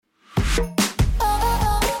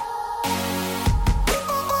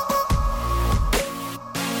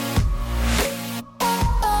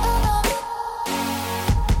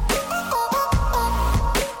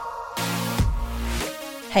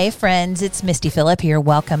Hey friends, it's Misty Phillip here.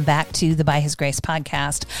 Welcome back to the By His Grace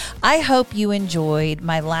podcast. I hope you enjoyed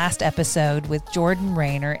my last episode with Jordan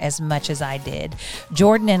Rayner as much as I did.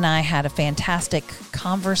 Jordan and I had a fantastic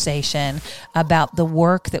conversation about the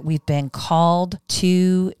work that we've been called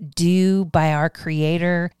to do by our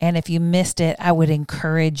Creator. And if you missed it, I would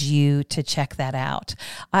encourage you to check that out.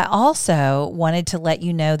 I also wanted to let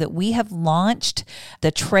you know that we have launched the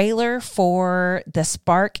trailer for the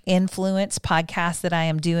Spark Influence podcast that I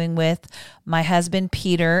am doing with my husband,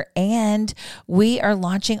 Peter, and we are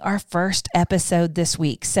launching our first episode this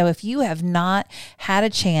week. So if you have not had a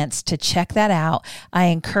chance to check that out, I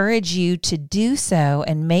encourage you to do so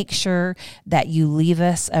and make sure that you leave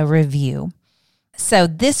us a review. So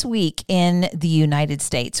this week in the United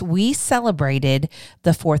States, we celebrated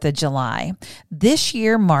the 4th of July. This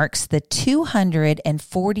year marks the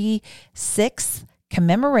 246th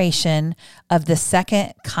commemoration of the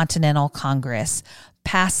Second Continental Congress,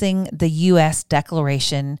 passing the U.S.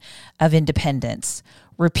 Declaration of Independence,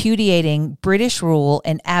 repudiating British rule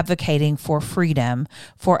and advocating for freedom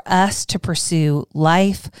for us to pursue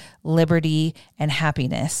life, liberty, and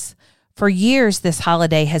happiness. For years, this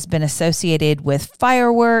holiday has been associated with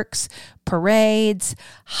fireworks, parades,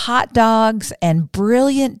 hot dogs, and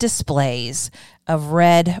brilliant displays of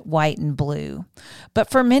red, white, and blue.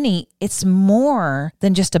 But for many, it's more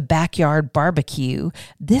than just a backyard barbecue.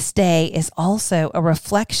 This day is also a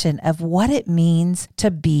reflection of what it means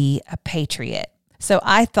to be a patriot. So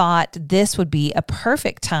I thought this would be a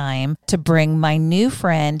perfect time to bring my new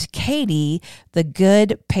friend, Katie, the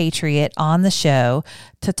Good Patriot, on the show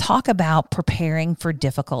to talk about preparing for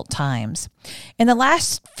difficult times. In the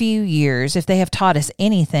last few years, if they have taught us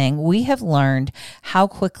anything, we have learned how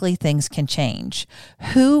quickly things can change.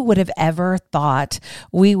 Who would have ever thought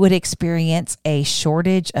we would experience a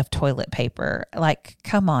shortage of toilet paper? Like,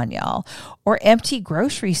 come on, y'all. Or empty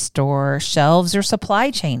grocery store shelves or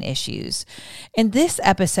supply chain issues. In this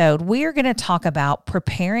episode, we are going to talk about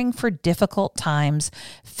preparing for difficult times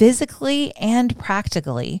physically and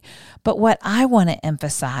practically. But what I want to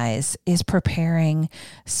emphasize is preparing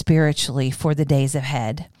spiritually for the days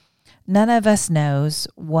ahead. None of us knows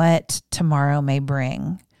what tomorrow may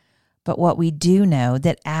bring. But what we do know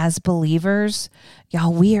that as believers,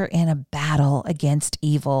 y'all, we are in a battle against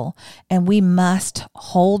evil, and we must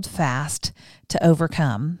hold fast to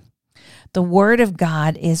overcome. The Word of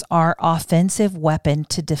God is our offensive weapon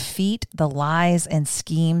to defeat the lies and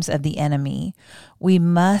schemes of the enemy. We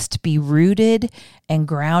must be rooted and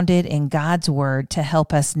grounded in God's Word to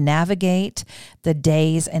help us navigate the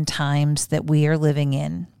days and times that we are living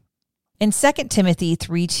in. In 2 Timothy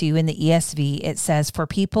 3:2 in the ESV, it says, "For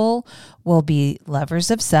people will be lovers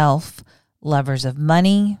of self, lovers of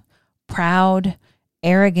money, proud,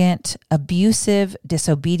 arrogant, abusive,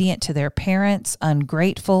 disobedient to their parents,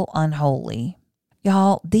 ungrateful, unholy."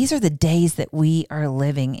 Y'all, these are the days that we are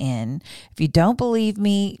living in. If you don't believe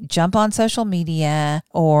me, jump on social media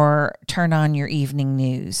or turn on your evening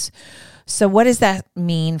news. So what does that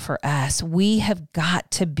mean for us? We have got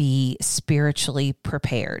to be spiritually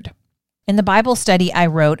prepared. In the Bible study I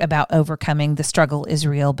wrote about overcoming the struggle is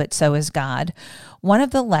real, but so is God, one of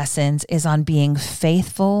the lessons is on being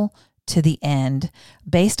faithful to the end,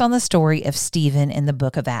 based on the story of Stephen in the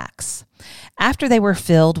book of Acts. After they were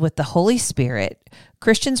filled with the Holy Spirit,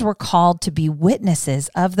 Christians were called to be witnesses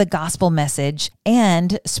of the gospel message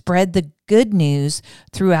and spread the good news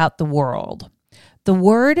throughout the world. The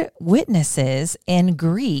word witnesses in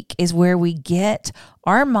Greek is where we get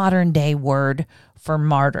our modern day word for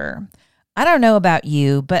martyr. I don't know about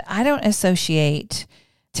you, but I don't associate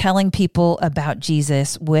telling people about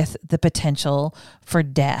Jesus with the potential for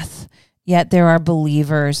death. Yet there are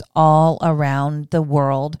believers all around the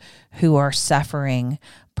world who are suffering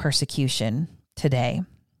persecution today.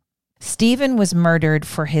 Stephen was murdered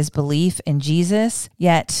for his belief in Jesus,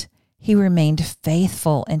 yet he remained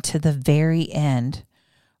faithful unto the very end.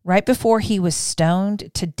 Right before he was stoned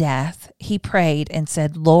to death, he prayed and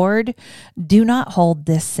said, "Lord, do not hold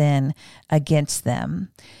this sin against them."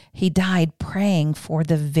 He died praying for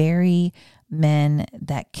the very men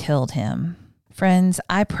that killed him. Friends,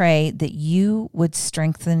 I pray that you would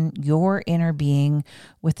strengthen your inner being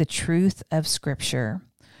with the truth of Scripture.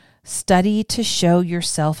 Study to show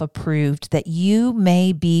yourself approved, that you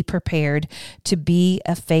may be prepared to be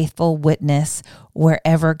a faithful witness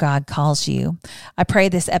wherever God calls you. I pray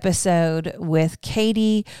this episode with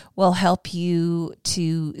Katie will help you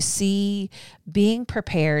to see being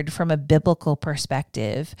prepared from a biblical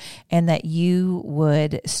perspective, and that you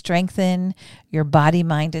would strengthen your body,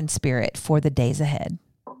 mind, and spirit for the days ahead.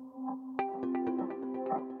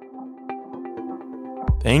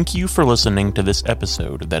 Thank you for listening to this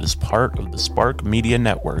episode that is part of the Spark Media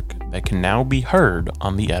Network that can now be heard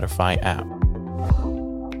on the Edify app.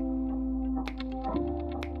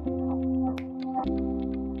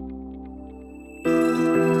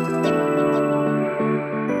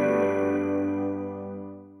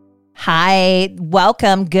 Hi,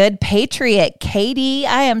 welcome, Good Patriot. Katie,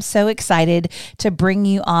 I am so excited to bring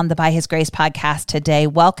you on the By His Grace podcast today.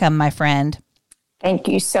 Welcome, my friend. Thank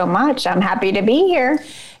you so much. I'm happy to be here.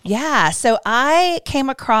 Yeah, so I came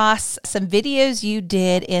across some videos you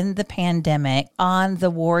did in the pandemic on the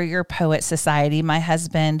Warrior Poet Society. My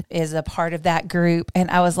husband is a part of that group, and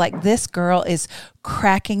I was like, this girl is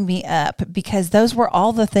cracking me up, because those were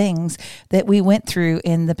all the things that we went through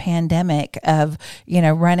in the pandemic of,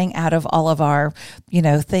 running out of all of our,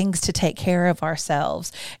 things to take care of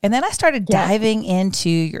ourselves. And then I started diving into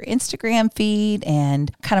your Instagram feed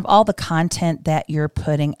and kind of all the content that you're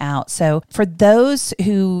putting out. So for those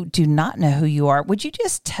who do not know who you are, would you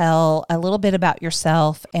just tell a little bit about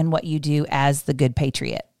yourself and what you do as the Good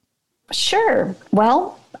Patriot? Sure.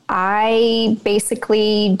 Well, I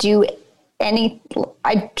basically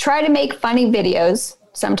I try to make funny videos.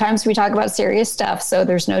 Sometimes we talk about serious stuff, so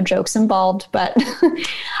there's no jokes involved, but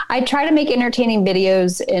I try to make entertaining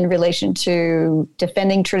videos in relation to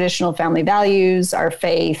defending traditional family values, our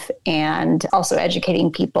faith, and also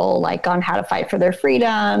educating people on how to fight for their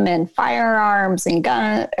freedom and firearms and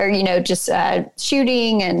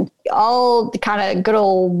shooting and all the kind of good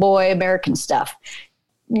old boy American stuff.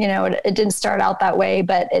 It didn't start out that way,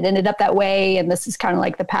 but it ended up that way. And this is kind of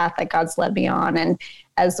like the path that God's led me on. And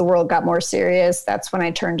as the world got more serious, that's when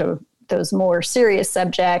I turned to those more serious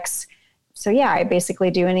subjects. So yeah, I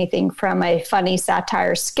basically do anything from a funny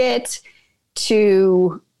satire skit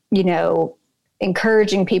to,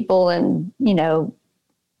 encouraging people and, in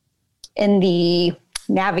the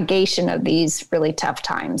navigation of these really tough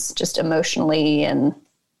times, just emotionally. And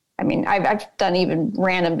I mean, I've done even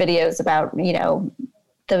random videos about,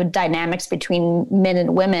 the dynamics between men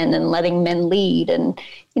and women and letting men lead and,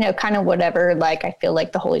 kind of whatever, I feel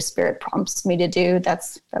like the Holy Spirit prompts me to do.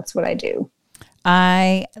 That's what I do.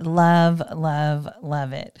 I love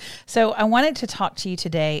it. So I wanted to talk to you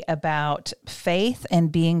today about faith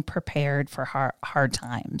and being prepared for hard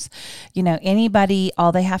times. Anybody,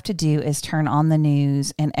 all they have to do is turn on the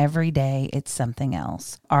news, and every day it's something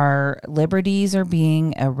else. Our liberties are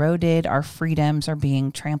being eroded. Our freedoms are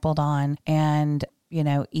being trampled on. And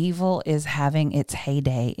evil is having its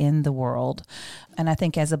heyday in the world. And I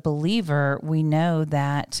think as a believer, we know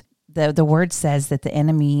that the word says that the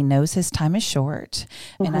enemy knows his time is short.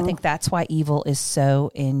 Mm-hmm. And I think that's why evil is so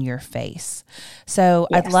in your face. So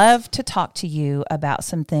yes. I'd love to talk to you about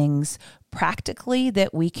some things practically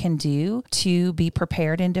that we can do to be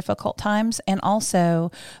prepared in difficult times. And also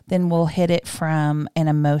then we'll hit it from an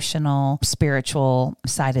emotional, spiritual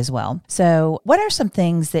side as well. So what are some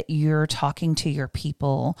things that you're talking to your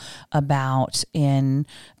people about in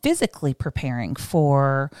physically preparing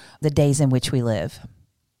for the days in which we live?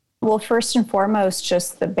 Well, first and foremost,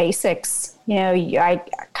 just the basics. I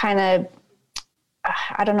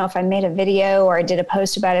don't know if I made a video or I did a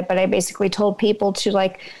post about it, but I basically told people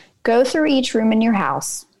to go through each room in your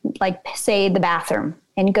house, say the bathroom,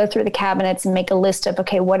 and go through the cabinets and make a list of,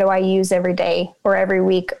 okay, what do I use every day or every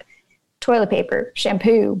week? Toilet paper,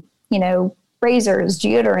 shampoo, razors,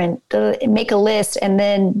 deodorant, make a list, and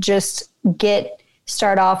then just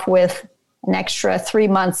start off with an extra 3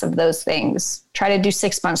 months of those things. Try to do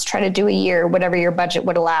 6 months, try to do a year, whatever your budget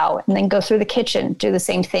would allow, and then go through the kitchen, do the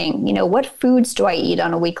same thing. What foods do I eat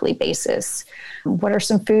on a weekly basis? What are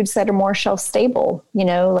some foods that are more shelf stable,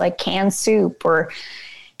 like canned soup or,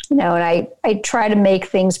 and I try to make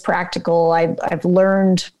things practical. I've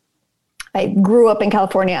learned, I grew up in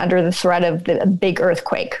California under the threat of a big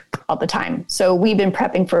earthquake all the time. So we've been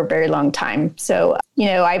prepping for a very long time. So,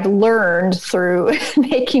 I've learned through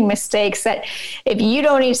making mistakes that if you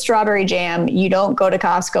don't eat strawberry jam, you don't go to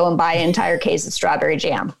Costco and buy an entire case of strawberry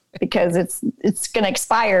jam, because it's going to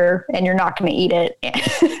expire and you're not going to eat it.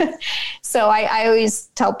 So I always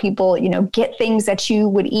tell people, get things that you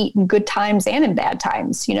would eat in good times and in bad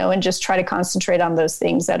times, and just try to concentrate on those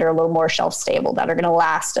things that are a little more shelf stable, that are going to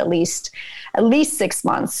last at least 6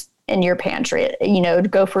 months in your pantry, to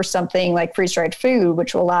go for something like freeze-dried food,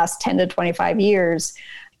 which will last 10 to 25 years.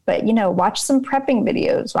 But, watch some prepping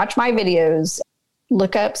videos, watch my videos,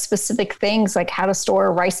 look up specific things like how to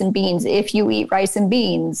store rice and beans if you eat rice and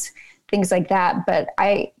beans, things like that. But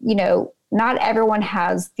not everyone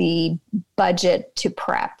has the budget to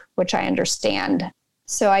prep, which I understand.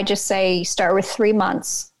 So I just say start with 3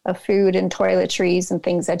 months of food and toiletries and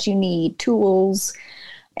things that you need, tools,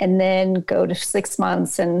 and then go to 6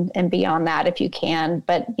 months and beyond that if you can.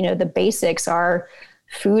 But, the basics are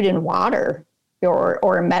food and water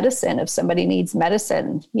or medicine if somebody needs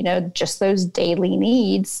medicine, just those daily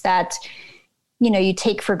needs that, you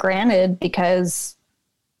take for granted because,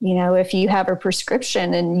 if you have a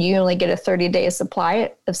prescription and you only get a 30-day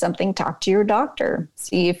supply of something, talk to your doctor.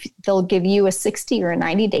 See if they'll give you a 60 or a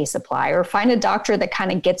 90-day supply, or find a doctor that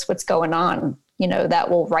kind of gets what's going on, that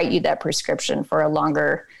will write you that prescription for a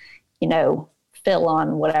longer, fill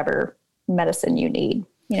on whatever medicine you need,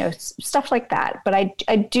 stuff like that. But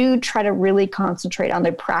I do try to really concentrate on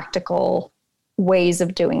the practical ways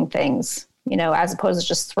of doing things, as opposed to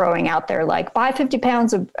just throwing out there like buy 50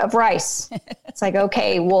 pounds of rice. It's like,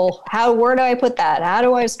 okay, well, where do I put that? How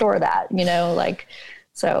do I store that?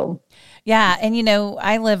 So. Yeah. And,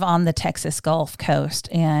 I live on the Texas Gulf Coast,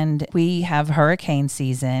 and we have hurricane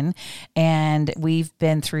season, and we've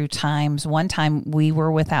been through times. One time we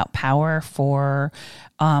were without power for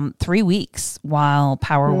 3 weeks while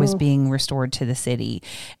power was being restored to the city.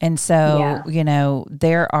 And so,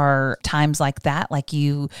 there are times like that, like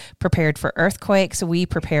you prepared for earthquakes. We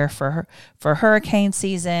prepare for hurricane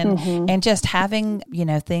season, and just having,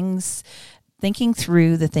 things, thinking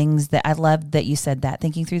through the things that I love that you said that,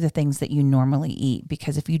 thinking through the things that you normally eat,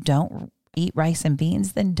 because if you don't eat rice and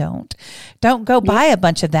beans, then don't go buy a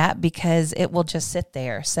bunch of that, because it will just sit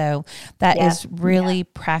there. So that is really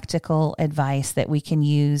practical advice that we can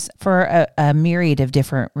use for a myriad of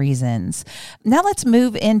different reasons. Now let's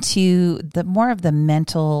move into the more of the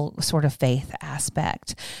mental sort of faith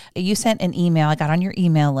aspect. You sent an email. I got on your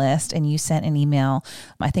email list, and you sent an email,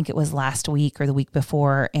 I think it was last week or the week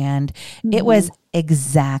before, and it was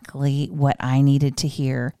exactly what I needed to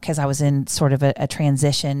hear, because I was in sort of a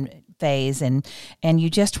transition phase, and you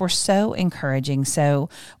just were so encouraging. So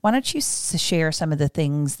why don't you share some of the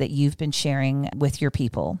things that you've been sharing with your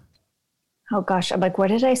people? Oh gosh, I'm like, what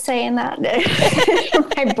did I say in that?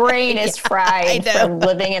 My brain is fried from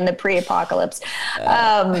living in the pre-apocalypse.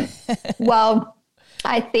 Well,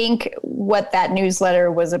 I think what that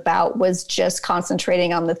newsletter was about was just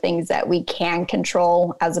concentrating on the things that we can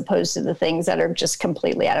control, as opposed to the things that are just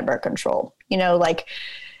completely out of our control. Like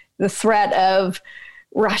the threat of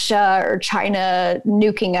Russia or China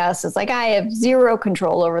nuking us. It's like, I have zero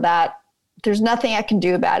control over that. There's nothing I can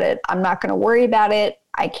do about it. I'm not going to worry about it.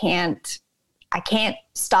 I can't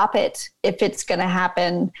stop it if it's going to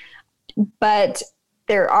happen. But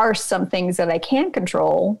there are some things that I can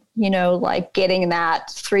control, like getting that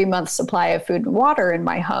 3-month supply of food and water in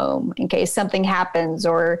my home in case something happens,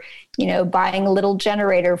 or, buying a little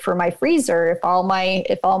generator for my freezer. If all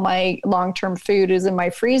my long-term food is in my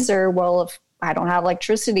freezer, well, if I don't have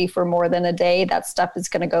electricity for more than a day, that stuff is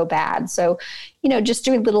going to go bad. So, just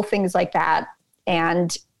doing little things like that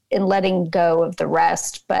and letting go of the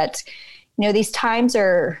rest. But, these times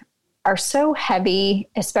are so heavy,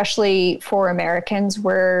 especially for Americans,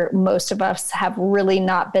 where most of us have really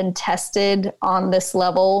not been tested on this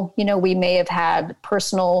level. We may have had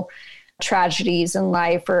personal tragedies in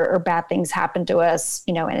life or bad things happen to us,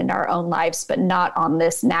 and in our own lives, but not on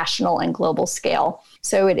this national and global scale.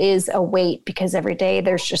 So it is a weight, because every day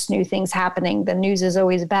there's just new things happening. The news is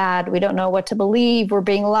always bad. We don't know what to believe. We're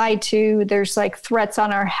being lied to. There's threats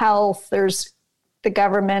on our health. There's the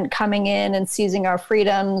government coming in and seizing our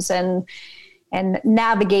freedoms and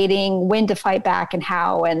navigating when to fight back and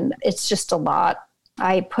how. And it's just a lot.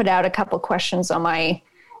 I put out a couple questions on my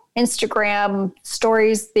Instagram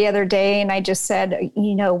stories the other day, and I just said,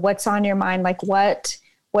 what's on your mind? Like, what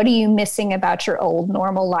are you missing about your old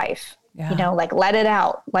normal life? Yeah. Let it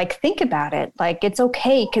out, think about it. It's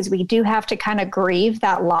okay, because we do have to kind of grieve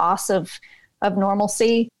that loss of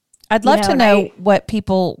normalcy. I'd love to know what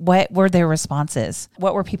were their responses?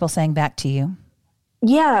 What were people saying back to you?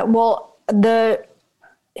 Yeah, well, there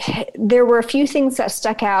were a few things that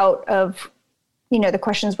stuck out of, the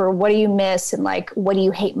questions were, what do you miss? And what do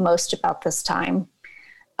you hate most about this time?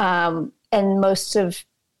 And most of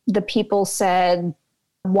the people said,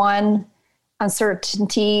 one,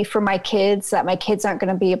 uncertainty for my kids, that my kids aren't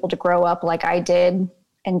going to be able to grow up like I did,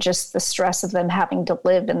 and just the stress of them having to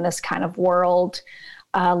live in this kind of world.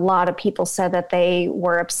 A lot of people said that they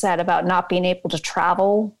were upset about not being able to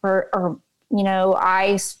travel, or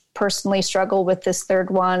I personally struggle with this third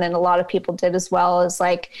one, and a lot of people did as well, as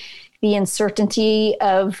the uncertainty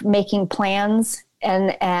of making plans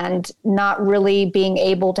and not really being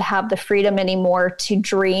able to have the freedom anymore to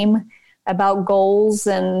dream about goals.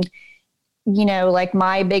 And,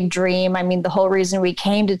 my big dream, the whole reason we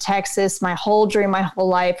came to Texas, my whole dream, my whole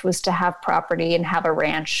life was to have property and have a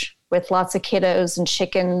ranch. with lots of kiddos and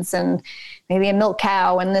chickens and maybe a milk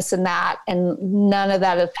cow and this and that. And none of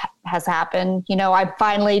that has happened. You know, I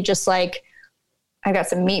finally just like, I got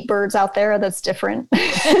some meat birds out there that's different,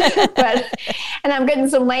 and I'm getting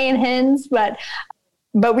some laying hens,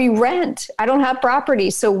 but we rent. I don't have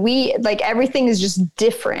property. So we like everything is just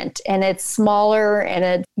different and it's smaller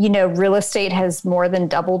and real estate has more than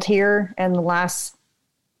doubled here in the last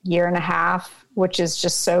year and a half, which is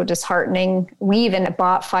just so disheartening. We even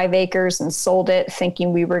bought 5 acres and sold it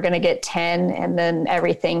thinking we were going to get 10. And then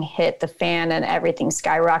everything hit the fan and everything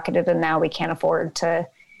skyrocketed. And now we can't afford to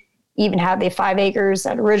even have the 5 acres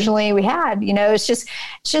that originally we had. You know, it's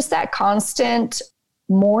just that constant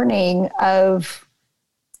mourning of,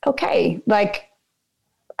 okay, like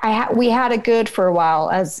we had it good for a while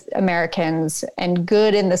as Americans, and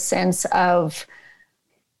good in the sense of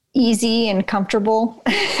easy and comfortable,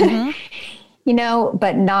 mm-hmm.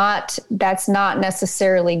 But that's not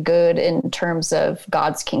necessarily good in terms of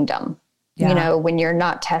God's kingdom. Yeah. You know, when you're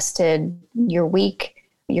not tested, you're weak,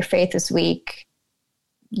 your faith is weak,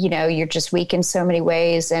 you're just weak in so many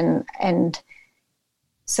ways. And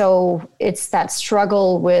so it's that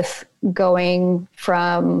struggle with going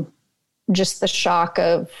from just the shock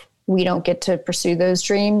of we don't get to pursue those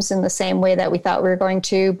dreams in the same way that we thought we were going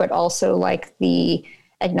to, but also like the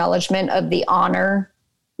acknowledgement of the honor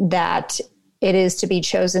that it is to be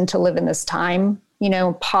chosen to live in this time,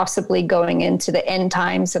 possibly going into the end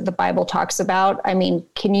times that the Bible talks about. I mean,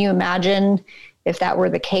 can you imagine if that were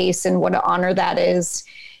the case and what an honor that is?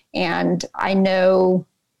 And I know,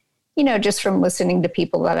 just from listening to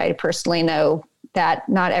people that I personally know, that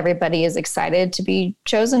not everybody is excited to be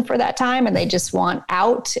chosen for that time, and they just want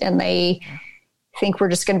out and they think we're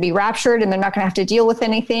just going to be raptured and they're not going to have to deal with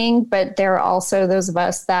anything. But there are also those of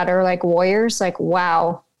us that are like warriors, like,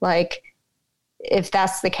 wow, like if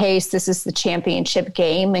that's the case, this is the championship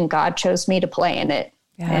game and God chose me to play in it.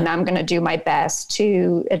 Yeah. And I'm going to do my best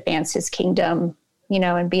to advance his kingdom,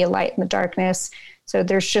 and be a light in the darkness. So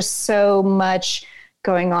there's just so much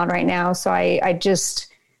going on right now. So I just,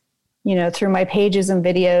 through my pages and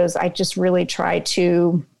videos, I just really try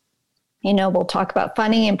to, we'll talk about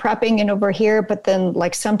funny and prepping and over here, but then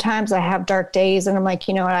like sometimes I have dark days and I'm like,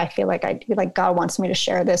 what, I feel like God wants me to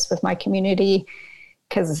share this with my community,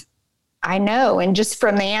 because I know. And just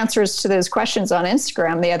from the answers to those questions on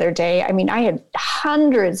Instagram the other day, I mean, I had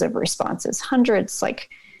hundreds of responses, like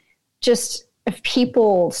just of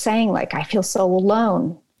people saying like, I feel so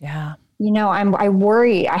alone. Yeah. I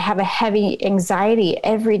worry, I have a heavy anxiety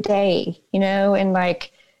every day, and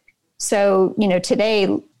like, so, today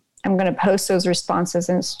I'm going to post those responses,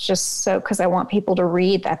 and it's just so, because I want people to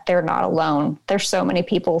read that they're not alone. There's so many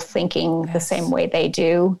people thinking the same way they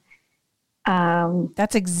do.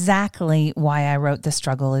 That's exactly why I wrote The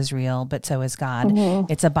Struggle is Real, but so is God.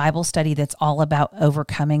 Mm-hmm. It's a Bible study that's all about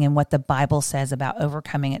overcoming and what the Bible says about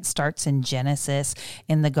overcoming. It starts in Genesis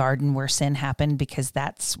in the garden where sin happened, because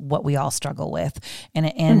that's what we all struggle with. And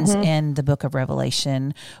it ends mm-hmm. in the book of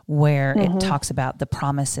Revelation where mm-hmm. it talks about the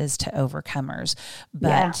promises to overcomers.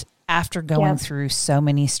 But after going through so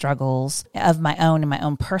many struggles of my own in my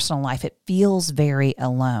own personal life, it feels very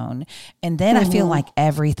alone. And then mm-hmm. I feel like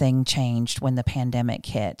everything changed when the pandemic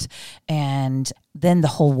hit. And then the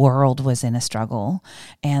whole world was in a struggle,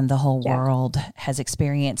 and the whole world has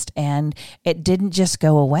experienced, and it didn't just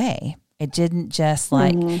go away. It didn't just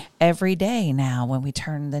like mm-hmm. every day now when we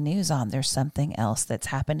turn the news on, there's something else that's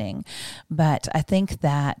happening. But I think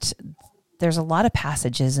that there's a lot of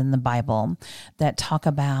passages in the Bible that talk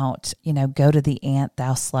about, go to the ant,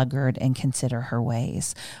 thou sluggard, and consider her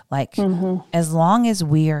ways. Like, mm-hmm. as long as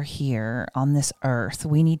we are here on this earth,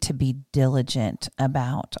 we need to be diligent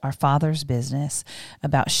about our Father's business,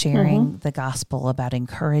 about sharing mm-hmm. the gospel, about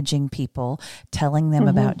encouraging people, telling them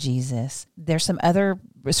mm-hmm. about Jesus. There's some other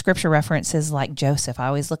scripture references like Joseph. I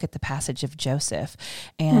always look at the passage of Joseph,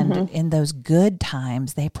 and mm-hmm. in those good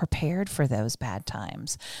times, they prepared for those bad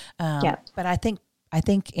times. But I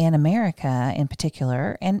think in America in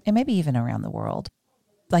particular, and maybe even around the world,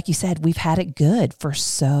 like you said, we've had it good for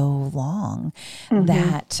so long mm-hmm.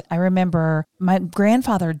 that I remember my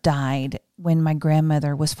grandfather died when my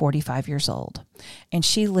grandmother was 45 years old, and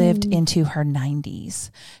she lived into her 90s.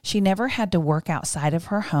 She never had to work outside of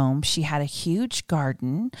her home. She had a huge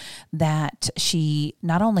garden that she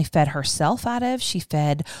not only fed herself out of, she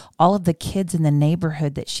fed all of the kids in the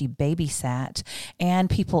neighborhood that she babysat and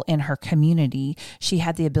people in her community. She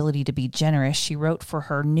had the ability to be generous. She wrote for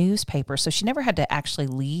her newspaper, so she never had to actually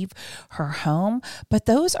leave her home. But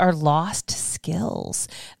those are lost skills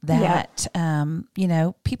that,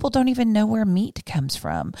 people don't even know where meat comes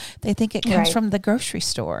from. They think it comes Right. from the grocery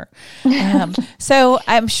store. So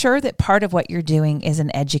I'm sure that part of what you're doing is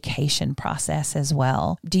an education process as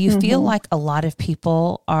well. Do you feel like a lot of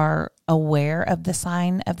people are aware of the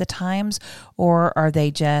sign of the times, or are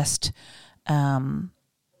they just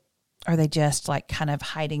like kind of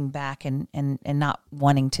hiding back and not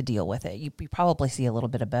wanting to deal with it? You probably see a little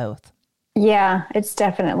bit of both. Yeah, it's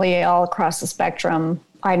definitely all across the spectrum.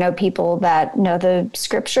 I know people that know the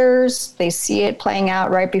scriptures, they see it playing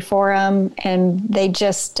out right before them, and they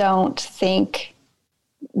just don't think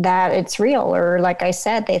that it's real. Or like I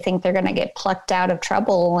said, they think they're going to get plucked out of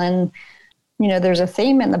trouble. And, there's a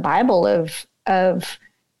theme in the Bible of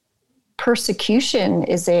persecution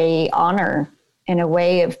is a honor and a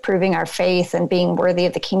way of proving our faith and being worthy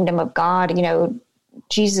of the kingdom of God.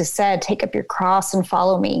 Jesus said, take up your cross and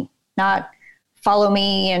follow me. Not follow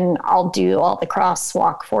me and I'll do all the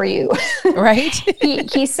crosswalk for you. Right?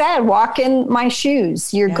 he said, walk in my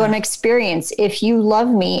shoes. You're going to experience, if you love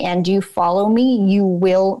me and you follow me, you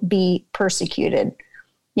will be persecuted.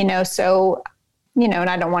 So, and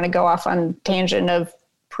I don't want to go off on tangent of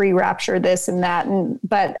pre-rapture, this and that.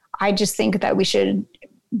 But I just think that we should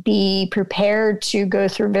be prepared to go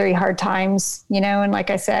through very hard times, and like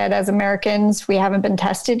I said, as Americans, we haven't been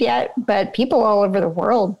tested yet, but people all over the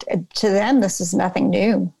world, to them, this is nothing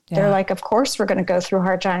new. Yeah. They're like, of course, we're going to go through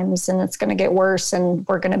hard times and it's going to get worse and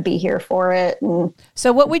we're going to be here for it. And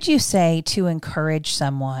so what would you say to encourage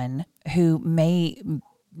someone who may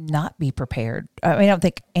not be prepared? I don't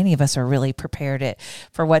think any of us are really prepared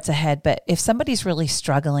for what's ahead, but if somebody's really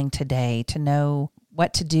struggling today to know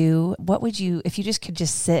what to do, what would you, if you could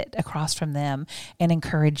sit across from them and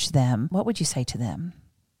encourage them, what would you say to them?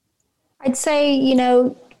 I'd say,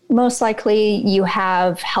 most likely you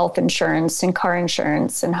have health insurance and car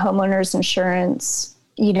insurance and homeowners insurance,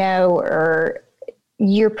 or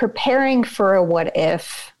you're preparing for a what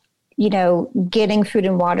if, getting food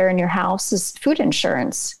and water in your house is food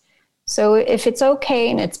insurance. So if it's okay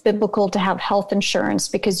and it's biblical to have health insurance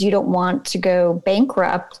because you don't want to go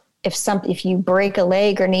bankrupt, if you break a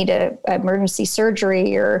leg or need a emergency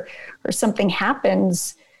surgery or something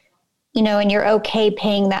happens, and you're okay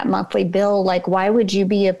paying that monthly bill, like why would you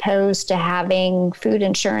be opposed to having food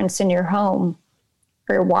insurance in your home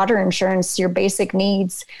or water insurance, your basic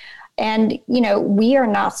needs? And, we are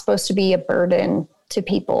not supposed to be a burden to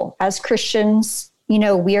people. As Christians,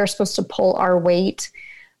 we are supposed to pull our weight.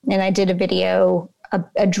 And I did a video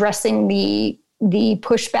addressing the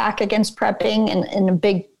pushback against prepping, and a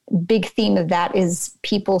big theme of that is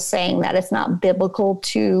people saying that it's not biblical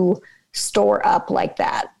to store up like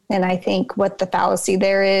that. And I think what the fallacy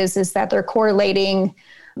there is that they're correlating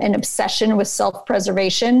an obsession with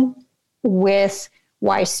self-preservation with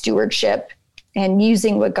wise stewardship and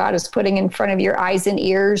using what God is putting in front of your eyes and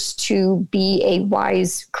ears to be a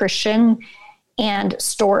wise Christian and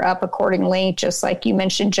store up accordingly. Just like you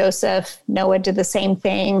mentioned, Joseph, Noah did the same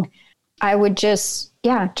thing. I would just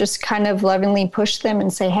kind of lovingly push them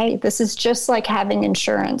and say, hey, this is just like having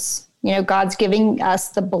insurance. God's giving us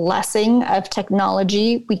the blessing of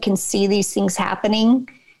technology. We can see these things happening.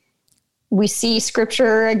 We see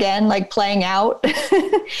scripture again, like playing out.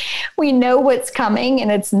 We know what's coming and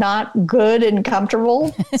it's not good and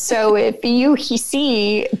comfortable. So if you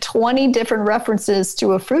see 20 different references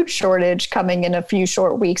to a food shortage coming in a few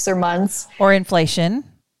short weeks or months. Or inflation,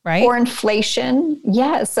 right? Or inflation.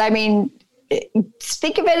 Yes.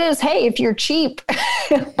 Think of it as, hey, if you're cheap,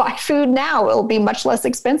 buy food now. It'll be much less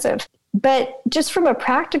expensive. But just from a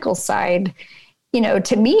practical side,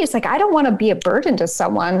 to me, it's like, I don't want to be a burden to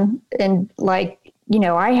someone. And I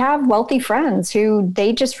have wealthy friends who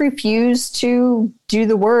they just refuse to do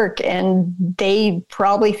the work. And they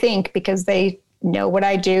probably think, because they know what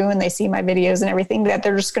I do and they see my videos and everything, that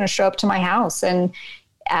they're just going to show up to my house and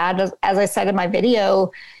as I said in my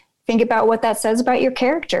video, think about what that says about your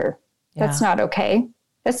character. Yeah. That's not okay.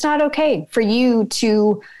 That's not okay for you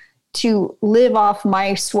to live off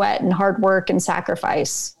my sweat and hard work and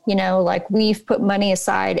sacrifice. We've put money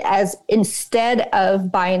aside as instead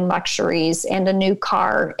of buying luxuries and a new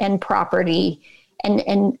car and property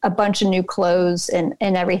and a bunch of new clothes and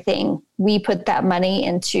everything, we put that money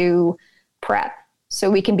into prep so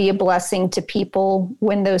we can be a blessing to people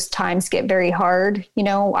when those times get very hard.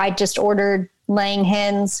 I just ordered laying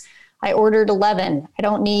hens. I ordered 11. I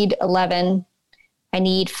don't need 11. I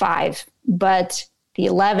need 5. But the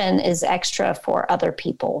 11 is extra for other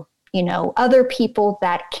people, other people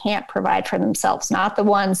that can't provide for themselves, not the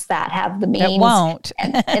ones that have the means that won't.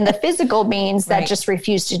 and the physical means that just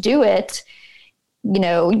refuse to do it.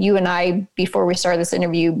 You and I, before we started this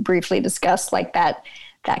interview, briefly discussed like that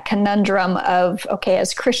that conundrum of, okay,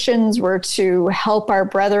 as Christians, we're to help our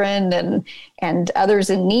brethren and others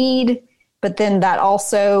in need. But then that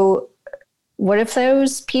also, what if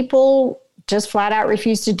those people just flat out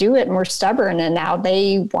refuse to do it and we're stubborn and now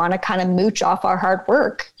they want to kind of mooch off our hard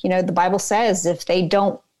work? You know, the Bible says if you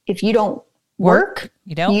don't work,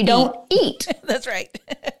 you don't eat. That's right.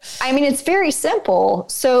 I mean, it's very simple.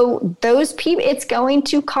 So those people, it's going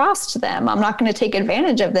to cost them. I'm not going to take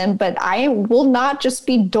advantage of them, but I will not just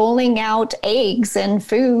be doling out eggs and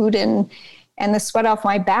food and the sweat off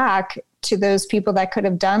my back to those people that could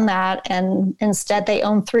have done that. And instead they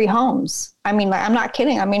own 3 homes. I mean, I'm not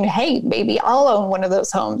kidding. I mean, hey, maybe I'll own one of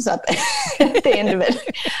those homes at the end of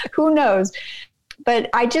it. Who knows?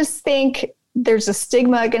 But I just think there's a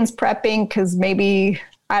stigma against prepping because maybe,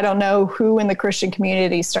 I don't know who in the Christian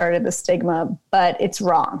community started the stigma, but it's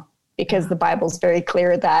wrong because the Bible's very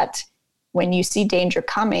clear that when you see danger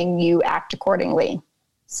coming, you act accordingly.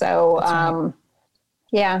 So, right.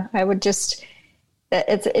 Yeah, I would just,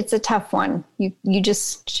 it's a tough one. You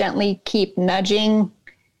just gently keep nudging,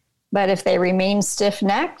 but if they remain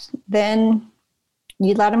stiff-necked, then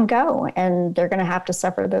you let them go and they're going to have to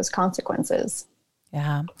suffer those consequences.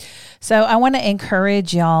 Yeah. So I want to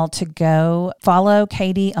encourage y'all to go follow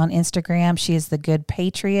Katie on Instagram. She is the Good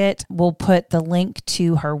Patriot. We'll put the link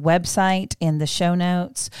to her website in the show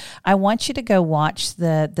notes. I want you to go watch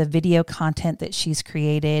the video content that she's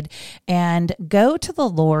created and go to the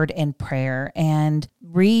Lord in prayer and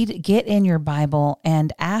get in your Bible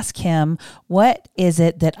and ask him, what is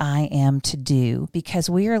it that I am to do? Because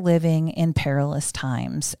we are living in perilous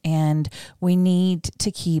times and we need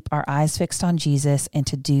to keep our eyes fixed on Jesus and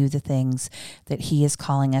to do the things that he is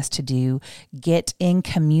calling us to do. Get in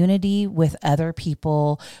community with other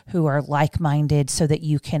people who are like-minded so that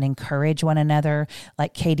you can encourage one another,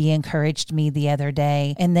 like Katie encouraged me the other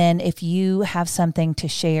day. And then if you have something to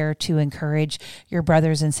share to encourage your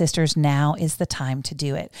brothers and sisters, now is the time to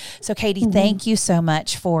do it. So Katie, thank you so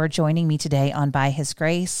much for joining me today on By His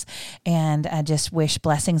Grace. And I just wish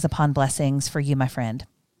blessings upon blessings for you, my friend.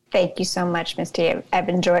 Thank you so much, Misty. I've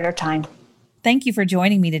enjoyed our time. Thank you for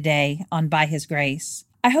joining me today on By His Grace.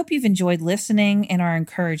 I hope you've enjoyed listening and are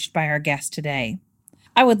encouraged by our guest today.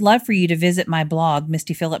 I would love for you to visit my blog,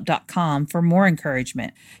 mistyphillip.com, for more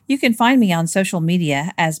encouragement. You can find me on social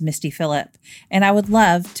media as Misty Phillip, and I would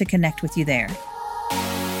love to connect with you there.